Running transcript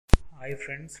Hi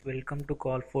friends, welcome to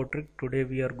Call for Trick. Today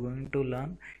we are going to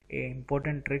learn a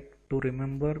important trick to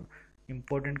remember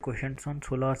important questions on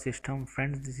solar system.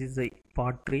 Friends, this is the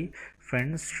part 3.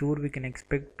 Friends, sure we can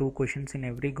expect 2 questions in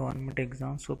every government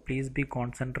exam, so please be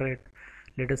concentrate.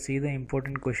 Let us see the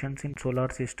important questions in solar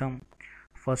system.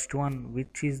 First one,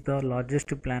 which is the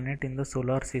largest planet in the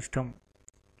solar system?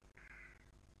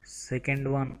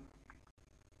 Second one,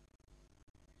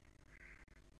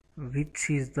 which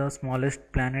is the smallest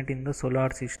planet in the solar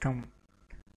system?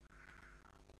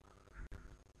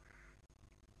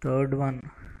 Third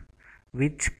one,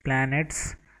 which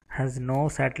planets has no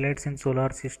satellites in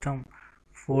solar system?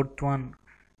 Fourth one,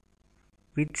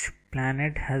 which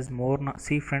planet has more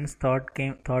see friends,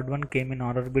 third one came in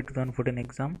orbit 2014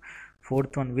 exam.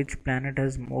 Fourth one, which planet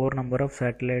has more number of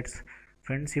satellites?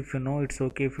 Friends, if you know it's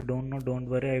okay, if you don't know don't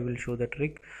worry, I will show the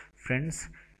trick. Friends,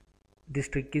 this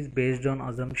trick is based on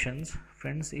assumptions.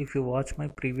 Friends, if you watch my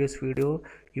previous video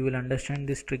you will understand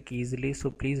this trick easily, so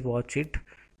please watch it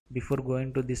before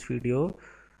going to this video.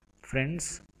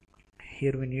 Friends,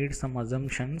 here we need some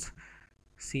assumptions.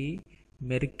 See,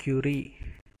 Mercury,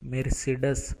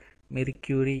 Mercedes,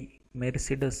 Mercury,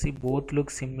 Mercedes, see both look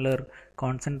similar.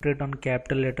 Concentrate on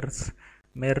capital letters.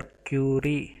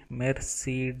 Mercury,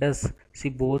 Mercedes, see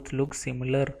both look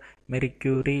similar.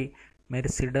 Mercury,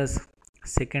 Mercedes.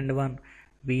 Second one,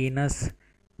 Venus,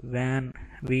 Van,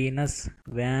 Venus,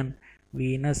 Van,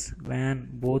 Venus, Van,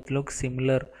 both look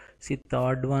similar. See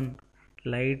third one,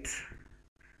 lights,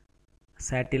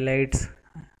 satellites,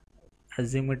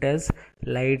 assume it as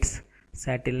lights,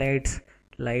 satellites,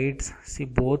 lights, see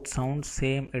both sound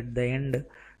same at the end.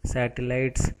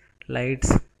 Satellites,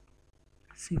 lights.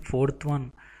 See fourth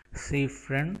one, see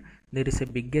friend, there is a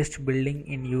biggest building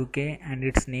in UK and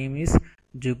its name is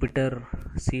Jupiter.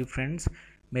 See friends,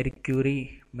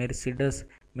 Mercury, Mercedes,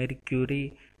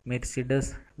 Mercury,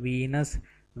 Mercedes, Venus,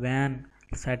 Van,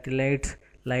 satellites,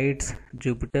 lights,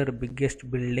 Jupiter, biggest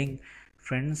building.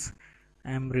 Friends,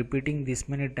 I am repeating this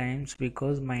many times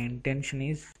because my intention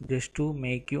is just to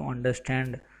make you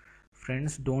understand.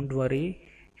 Friends, don't worry,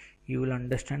 you will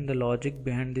understand the logic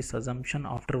behind this assumption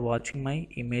after watching my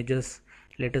images.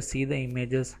 Let us see the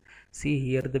images. See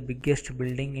here the biggest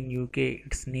building in UK,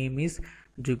 its name is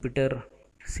Jupiter.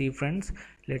 See friends,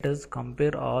 let us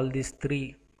compare all these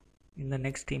three in the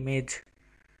next image.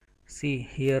 See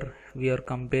here we are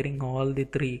comparing all the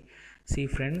three. See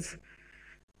friends,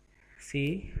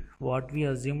 see what we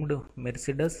assumed,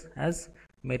 Mercedes as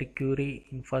Mercury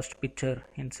in first picture,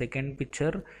 in second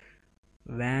picture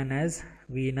Van as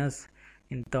Venus,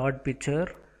 in third picture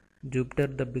Jupiter,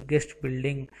 the biggest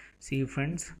building. See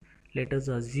friends, let us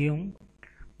assume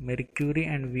Mercury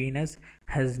and Venus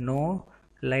has no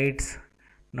lights.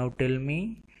 Now tell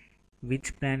me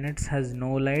which planets has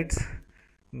no lights?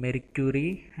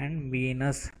 Mercury and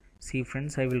Venus. See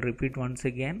friends, I will repeat once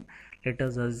again. Let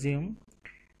us assume,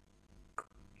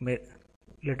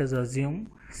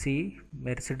 see,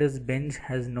 Mercedes Benz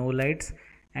has no lights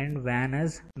and Van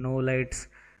has no lights.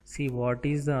 See, what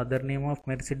is the other name of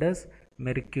Mercedes?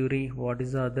 Mercury. What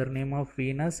is the other name of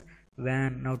Venus?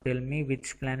 Van. Now tell me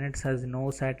which planets has no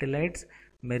satellites?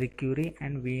 Mercury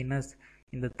and Venus.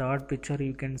 In the third picture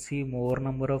you can see more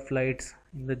number of lights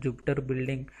in the Jupiter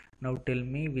building. Now tell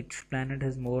me which planet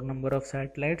has more number of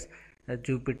satellites?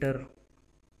 Jupiter.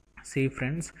 See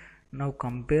friends, now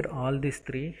compare all these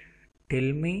three.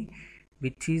 Tell me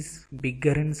which is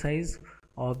bigger in size?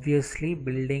 Obviously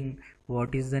building.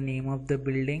 What is the name of the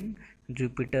building?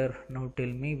 Jupiter. Now tell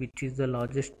me which is the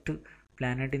largest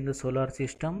planet in the solar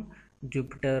system?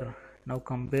 Jupiter. Now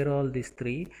compare all these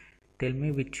three. Tell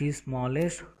me which is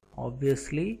smallest?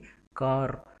 Obviously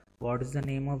car. What is the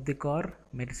name of the car?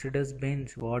 Mercedes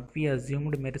Benz. What we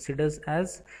assumed Mercedes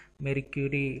as?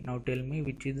 Mercury. Now tell me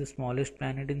which is the smallest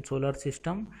planet in solar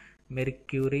system?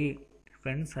 Mercury.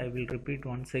 Friends, I will repeat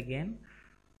once again.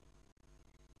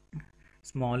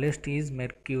 Smallest is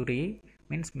Mercury,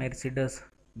 means Mercedes.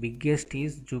 Biggest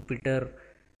is Jupiter.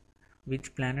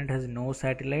 Which planet has no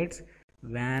satellites?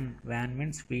 Van. Van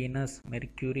means Venus.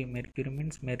 Mercury. Mercury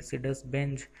means Mercedes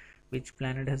Benz. Which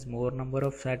planet has more number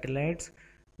of satellites?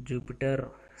 Jupiter.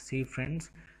 See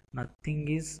friends, nothing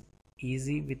is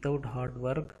easy without hard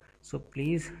work, so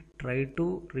please try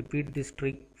to repeat this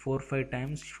trick 4-5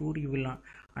 times. Sure you will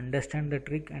understand the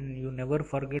trick and you never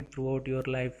forget throughout your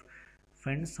life.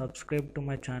 Friends, subscribe to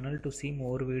my channel to see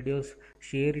more videos.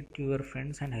 Share it to your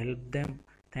friends and help them.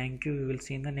 Thank you. We will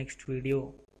see in the next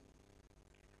video.